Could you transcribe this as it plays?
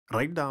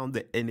Write down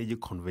the energy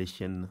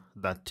conversion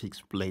that takes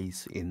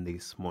place in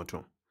this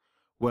motor.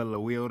 Well,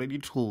 we are already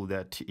told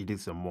that it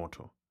is a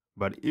motor,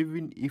 but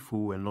even if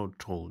we were not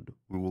told,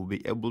 we will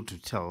be able to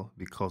tell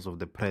because of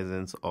the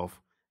presence of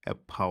a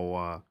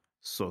power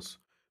source.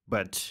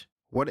 But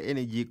what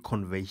energy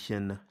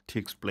conversion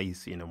takes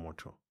place in a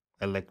motor?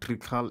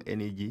 Electrical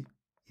energy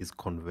is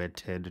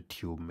converted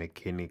to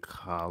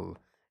mechanical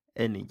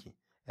energy.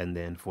 And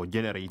then for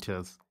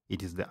generators,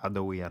 it is the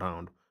other way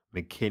around.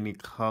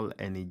 Mechanical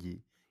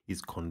energy is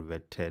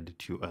converted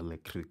to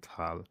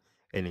electrical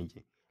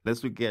energy.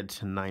 Let's look at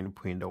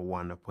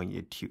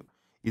 9.1.82.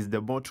 Is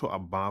the motor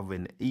above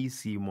an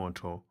AC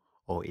motor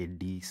or a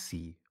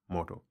DC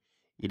motor?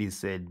 It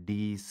is a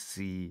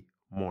DC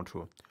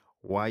motor.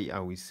 Why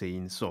are we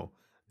saying so?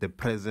 The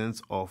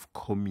presence of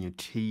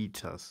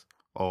commutators,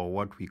 or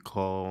what we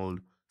call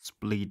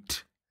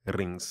split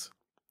rings.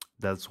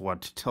 That's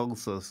what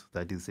tells us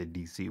that it's a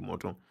DC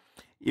motor.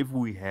 If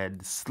we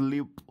had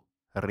slip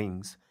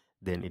rings,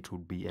 then it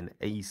would be an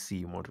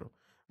AC motor.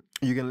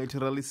 You can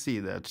literally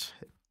see that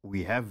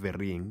we have a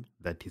ring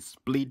that is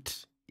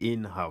split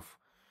in half.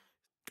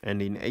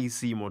 And in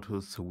AC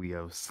motors, we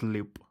have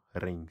slip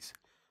rings.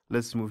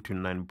 Let's move to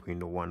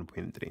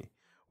 9.1.3.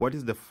 What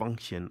is the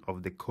function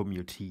of the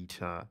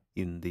commutator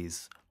in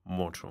this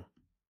motor?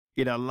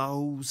 It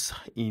allows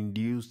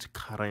induced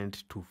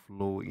current to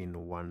flow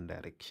in one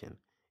direction.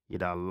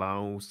 It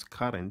allows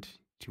current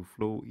to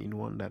flow in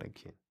one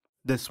direction.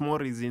 There's more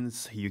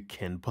reasons you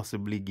can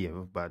possibly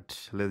give,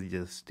 but let's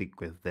just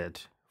stick with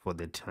that for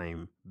the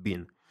time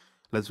being.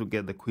 Let's look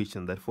at the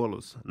question that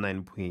follows,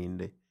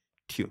 9.2.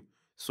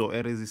 So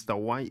a resistor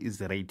Y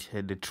is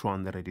rated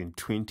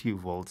 220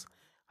 volts,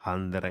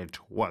 100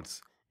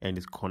 watts, and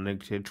is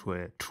connected to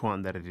a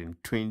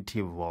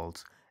 220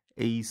 volts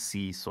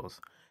AC source,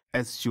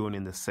 as shown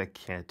in the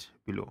circuit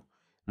below.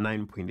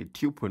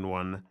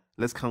 9.2.1,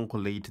 let's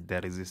calculate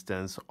the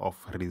resistance of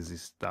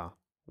resistor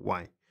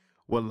Y.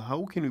 Well,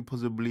 how can we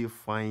possibly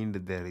find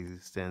the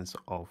resistance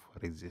of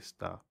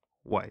resistor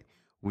Y?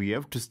 We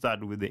have to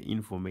start with the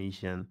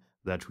information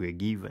that we're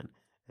given,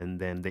 and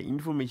then the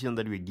information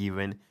that we're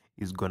given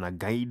is gonna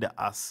guide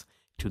us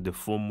to the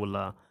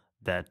formula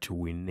that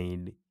we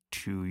need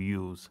to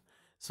use.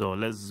 So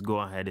let's go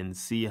ahead and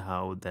see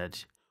how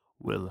that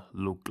will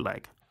look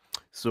like.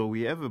 So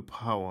we have a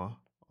power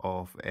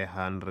of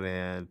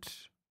 100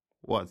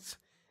 watts,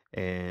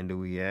 and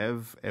we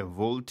have a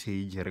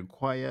voltage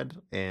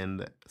required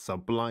and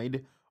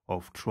supplied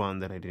of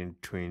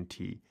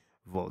 220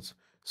 volts.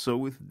 So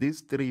with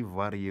these three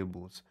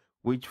variables,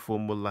 which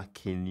formula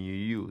can you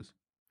use?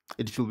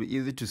 It should be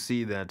easy to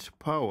see that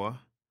power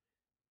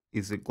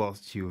is equals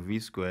to V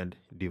squared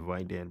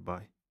divided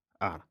by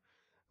R.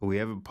 We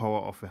have a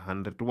power of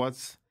 100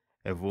 watts,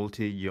 a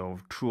voltage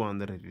of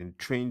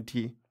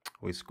 220.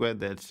 We square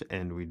that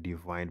and we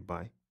divide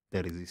by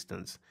the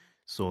resistance.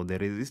 So the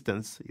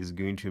resistance is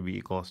going to be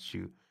equals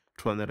to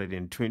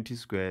 220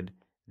 squared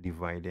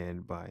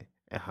divided by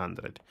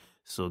 100.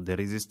 So the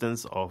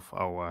resistance of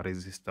our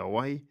resistor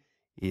Y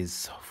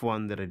is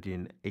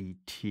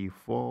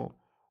 484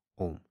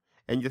 ohm.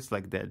 And just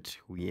like that,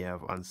 we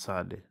have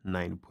answered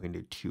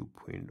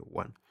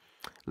 9.2.1.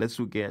 Let's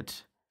look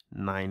at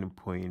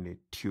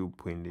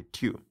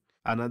 9.2.2.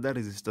 Another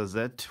resistor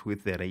Z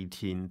with a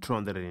rating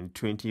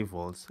 220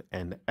 volts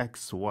and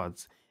X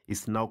watts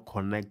is now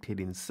connected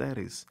in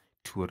series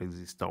to a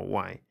resistor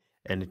Y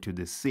and to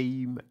the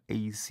same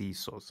AC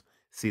source.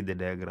 See the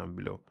diagram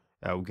below.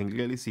 We can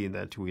clearly see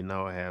that we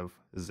now have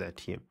Z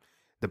here.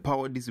 The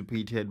power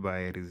dissipated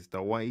by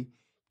resistor Y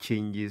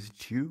changes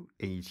to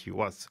 80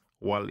 watts,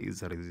 while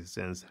its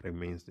resistance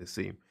remains the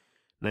same.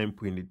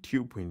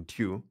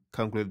 9.2.2,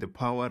 calculate the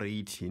power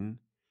rating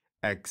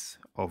X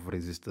of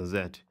resistor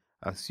Z,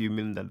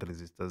 assuming that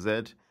resistor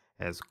Z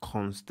has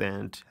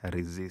constant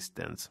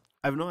resistance.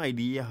 I have no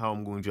idea how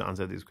I'm going to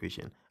answer this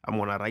question. I'm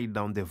going to write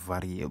down the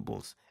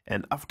variables,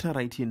 and after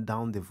writing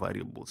down the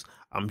variables,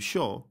 I'm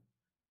sure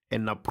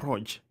an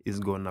approach is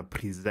going to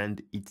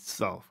present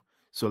itself.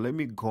 So let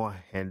me go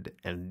ahead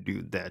and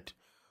do that.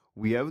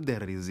 We have the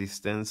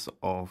resistance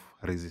of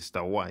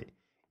resistor Y.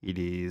 It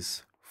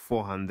is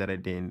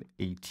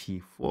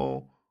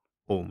 484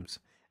 ohms.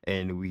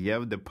 And we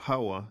have the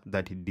power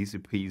that it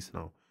dissipates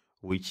now,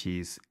 which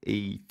is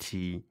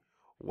 80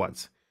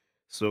 watts.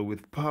 So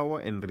with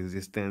power and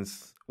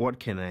resistance, what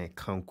can I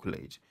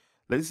calculate?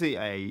 Let's say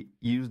I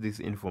use this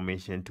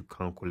information to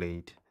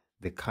calculate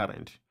the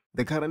current.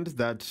 The current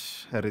that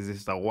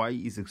resistor Y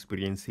is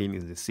experiencing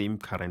is the same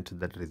current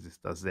that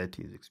resistor Z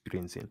is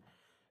experiencing.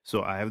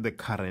 So I have the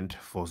current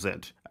for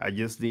Z. I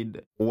just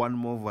need one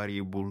more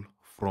variable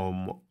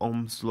from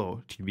Ohm's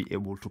law to be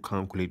able to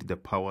calculate the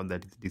power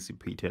that is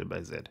dissipated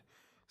by Z.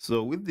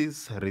 So with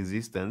this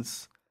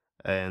resistance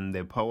and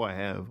the power I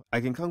have,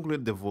 I can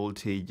calculate the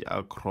voltage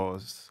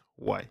across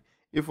Y.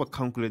 If I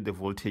calculate the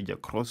voltage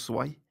across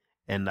Y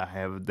and I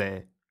have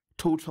the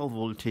total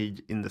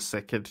voltage in the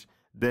circuit,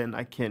 then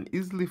I can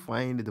easily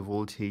find the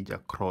voltage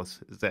across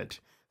Z.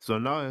 So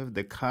now I have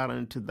the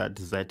current that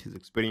Z is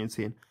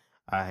experiencing.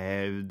 I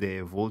have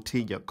the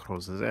voltage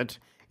across Z,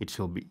 it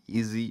will be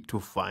easy to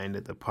find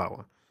the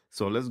power.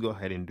 So let's go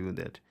ahead and do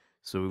that.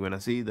 So we're going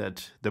to see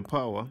that the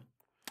power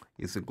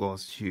is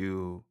equals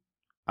to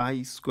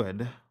I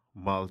squared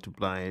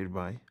multiplied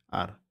by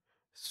R.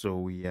 So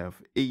we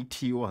have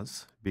 80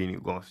 watts being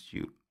equals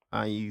to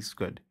I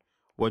squared.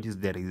 What is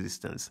the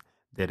resistance?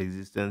 The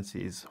resistance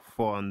is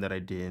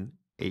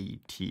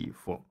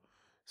 484.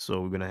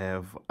 So we're going to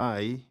have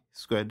I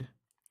squared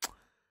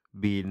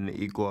being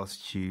equals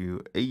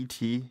to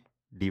 80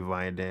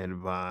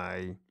 divided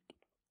by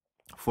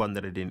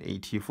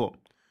 484.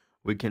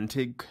 We can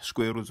take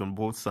square roots on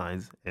both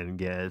sides and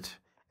get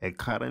a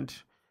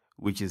current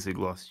which is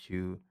equals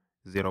to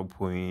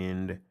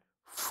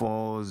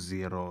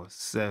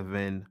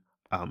 0.407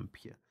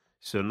 ampere.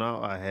 So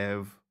now I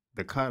have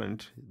the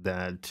current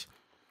that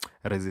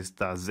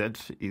resistor Z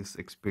is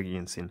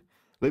experiencing.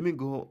 Let me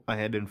go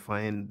ahead and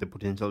find the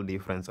potential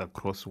difference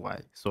across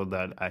Y so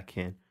that I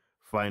can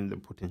find the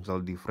potential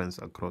difference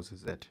across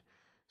Z.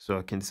 So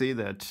I can say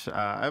that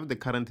I have the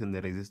current in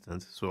the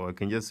resistance, so I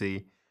can just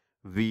say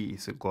V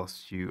is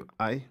equals to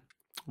I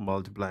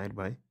multiplied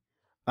by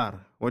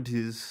R. What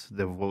is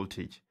the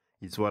voltage?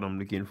 It's what I'm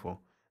looking for.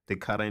 The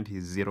current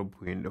is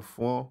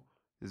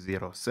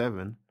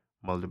 0.407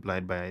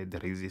 multiplied by the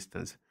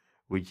resistance,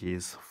 which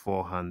is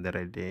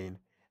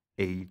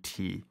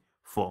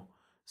 484.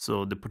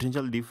 So the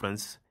potential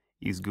difference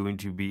is going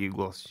to be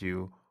equals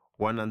to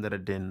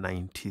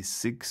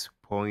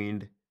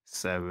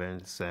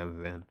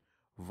 196.77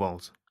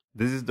 volts.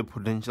 This is the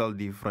potential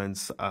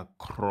difference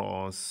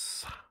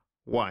across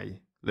Y.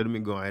 Let me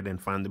go ahead and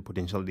find the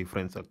potential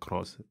difference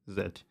across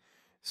Z.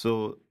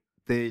 So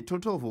the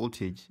total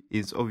voltage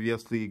is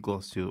obviously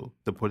equals to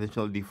the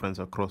potential difference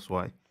across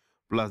Y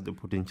plus the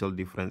potential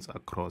difference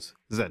across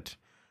Z.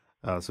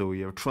 So we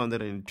have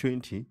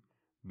 220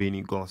 being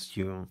equals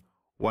to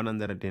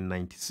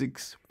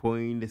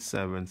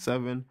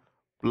 196.77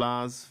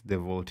 plus the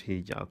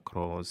voltage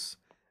across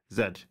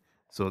Z.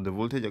 So the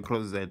voltage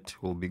across Z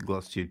will be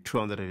equals to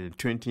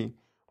 220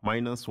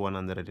 minus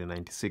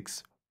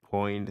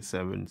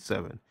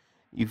 196.77.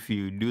 If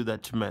you do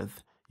that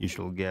math, you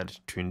should get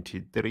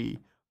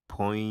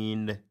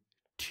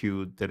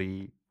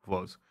 23.23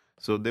 volts.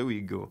 So there we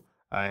go.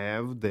 I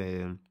have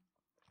the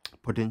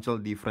potential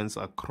difference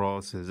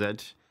across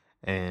Z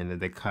and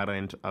the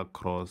current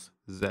across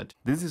Z.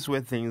 This is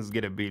where things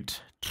get a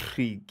bit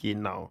tricky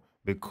now,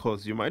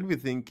 because you might be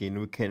thinking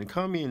we can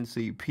come in and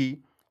say P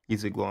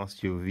is equals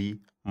to V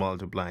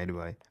multiplied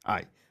by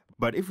I.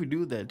 But if we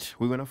do that,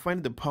 we're going to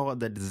find the power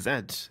that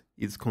Z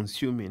is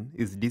consuming,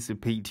 is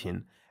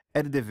dissipating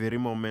at the very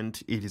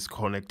moment it is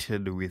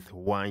connected with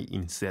Y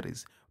in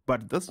series.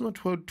 But that's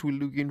not what we're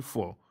looking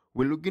for.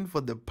 We're looking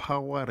for the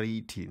power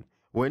rating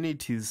when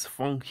it is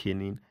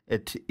functioning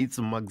at its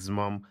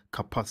maximum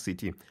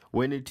capacity,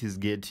 when it is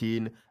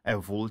getting a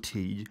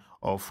voltage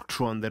of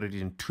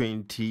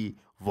 220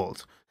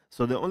 volts.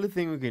 So the only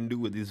thing we can do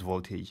with this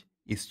voltage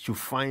is to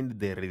find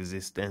the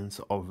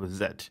resistance of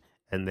Z.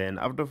 And then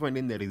after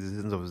finding the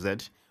resistance of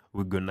Z,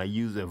 we're going to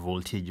use a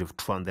voltage of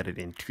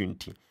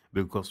 220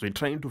 because we're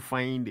trying to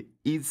find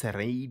its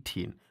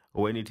rating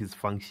when it is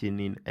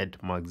functioning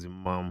at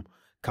maximum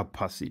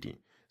capacity.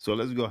 So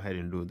let's go ahead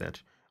and do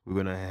that. We're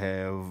going to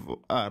have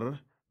R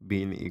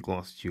being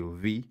equals to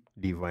V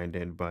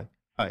divided by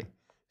I.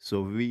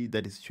 So V,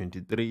 that is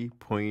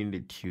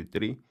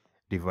 23.23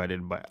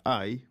 divided by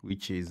I,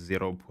 which is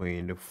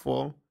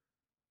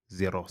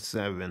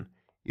 0.407.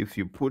 If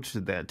you put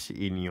that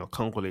in your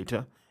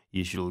calculator,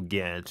 you should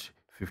get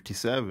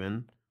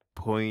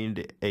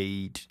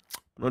 57.8,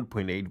 not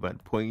 0.8,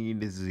 but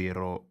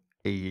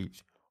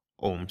 0.08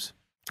 ohms.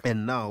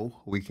 And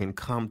now we can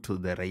come to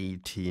the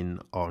rating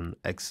on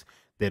X.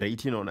 The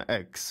rating on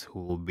X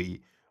will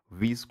be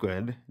V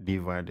squared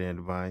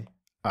divided by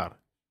R.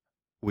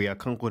 We are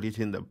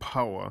calculating the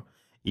power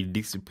it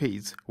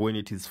dissipates when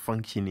it is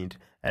functioning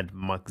at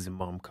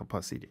maximum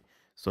capacity.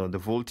 So the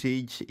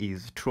voltage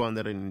is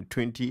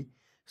 220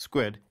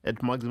 squared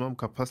at maximum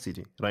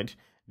capacity, right?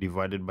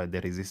 Divided by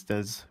the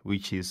resistance,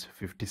 which is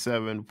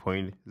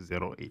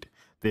 57.08.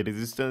 The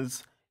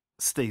resistance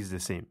stays the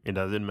same. It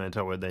doesn't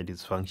matter whether it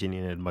is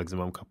functioning at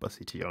maximum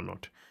capacity or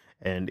not.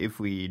 And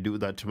if we do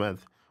that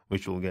math,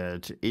 which will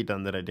get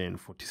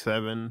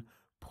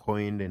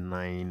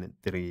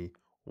 847.93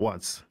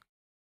 watts.